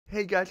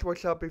Hey guys,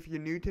 what's up? If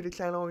you're new to the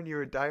channel and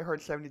you're a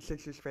diehard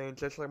 76ers fan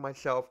just like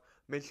myself,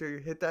 make sure you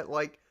hit that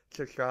like,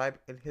 subscribe,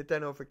 and hit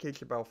that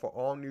notification bell for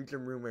all news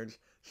and rumors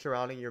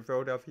surrounding your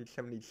Philadelphia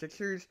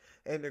 76ers.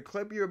 And the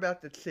clip you're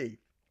about to see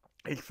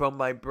is from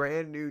my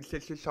brand new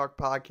Sixers Talk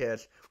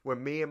podcast with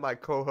me and my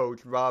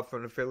co-host Rob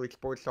from the Philly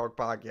Sports Talk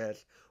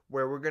podcast,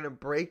 where we're going to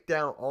break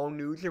down all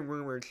news and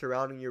rumors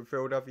surrounding your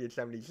Philadelphia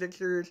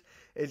 76ers.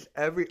 It's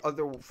every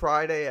other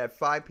Friday at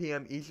 5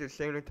 p.m. Eastern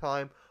Standard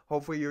Time.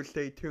 Hopefully you'll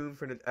stay tuned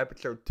for this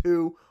episode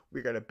 2.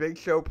 We got a big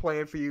show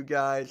planned for you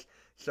guys,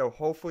 so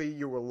hopefully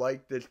you will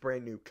like this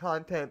brand new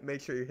content.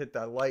 Make sure you hit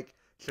that like,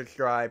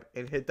 subscribe,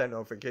 and hit that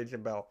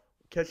notification bell.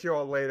 Catch you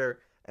all later.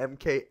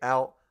 MK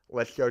out.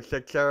 Let's go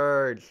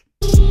Sixers!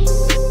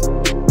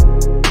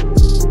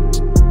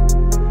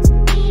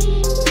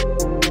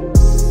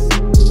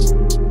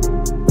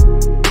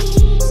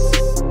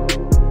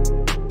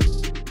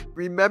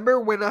 Remember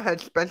when I had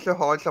Spencer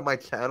Hawes on my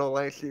channel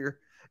last year?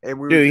 And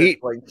we were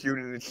just like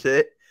shooting the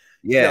shit.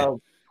 Yeah.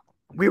 So,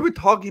 we were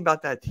talking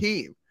about that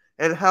team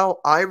and how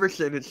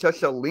Iverson is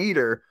such a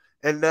leader.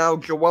 And now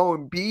Joel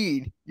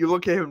Embiid, you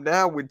look at him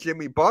now with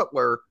Jimmy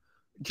Butler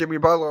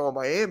on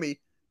Miami,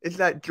 is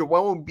that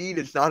Joel Embiid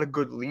is not a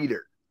good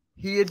leader.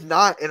 He is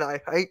not, and I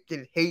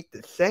can hate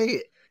to say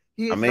it.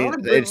 He is not a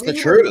good it's leader. the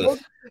truth. Look,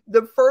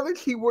 the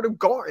furthest he would have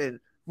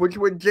gotten was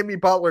with Jimmy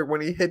Butler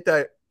when he hit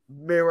that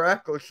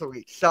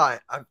miraculously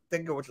shot. I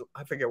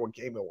forget what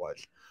game it was.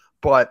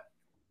 But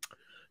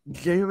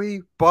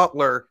Jimmy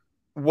Butler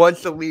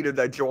was the leader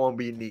that Joel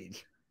Embiid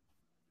needs.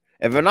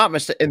 If I'm not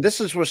mistaken, and this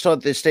is what's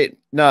at the state.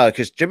 No,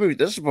 because Jimmy,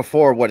 this is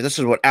before what? This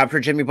is what after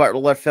Jimmy Butler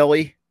left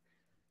Philly.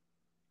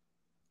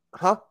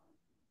 Huh?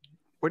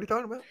 What are you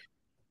talking about?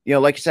 You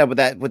know, like you said,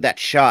 with that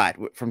shot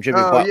from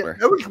Jimmy Butler.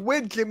 Yeah, it was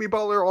with Jimmy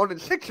Butler on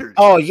the Sixers.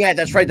 Oh yeah,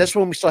 that's right. That's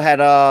when we still had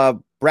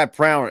Brett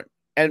Brown.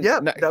 And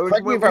yeah, that was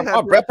when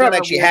Brett Brown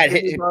actually had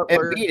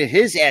Embiid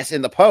his ass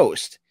in the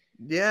post.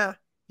 Yeah.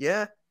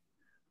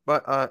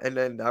 But and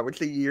then that was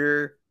the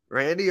year.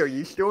 Randy, are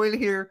you still in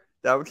here?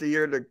 That was the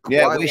year the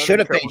we should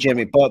have paid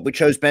Jimmy, but we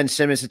chose Ben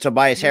Simmons and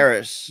Tobias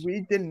Harris.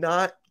 We did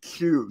not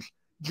choose.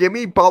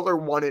 Jimmy Butler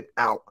wanted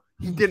out.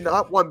 He did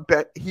not want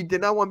Ben. He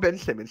did not want Ben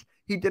Simmons.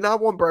 He did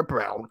not want Brett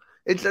Brown.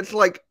 It's just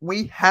like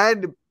we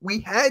had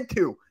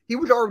to. He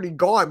was already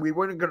gone. We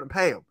weren't going to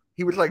pay him.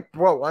 He was like,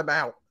 "Bro, I'm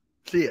out.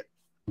 See it."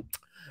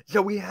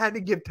 So we had to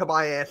give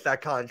Tobias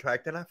that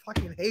contract, and I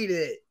fucking hated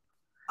it.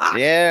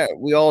 Yeah,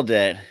 we all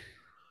did.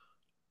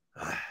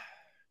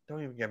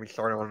 Don't even get me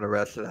started on the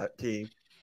rest of that team.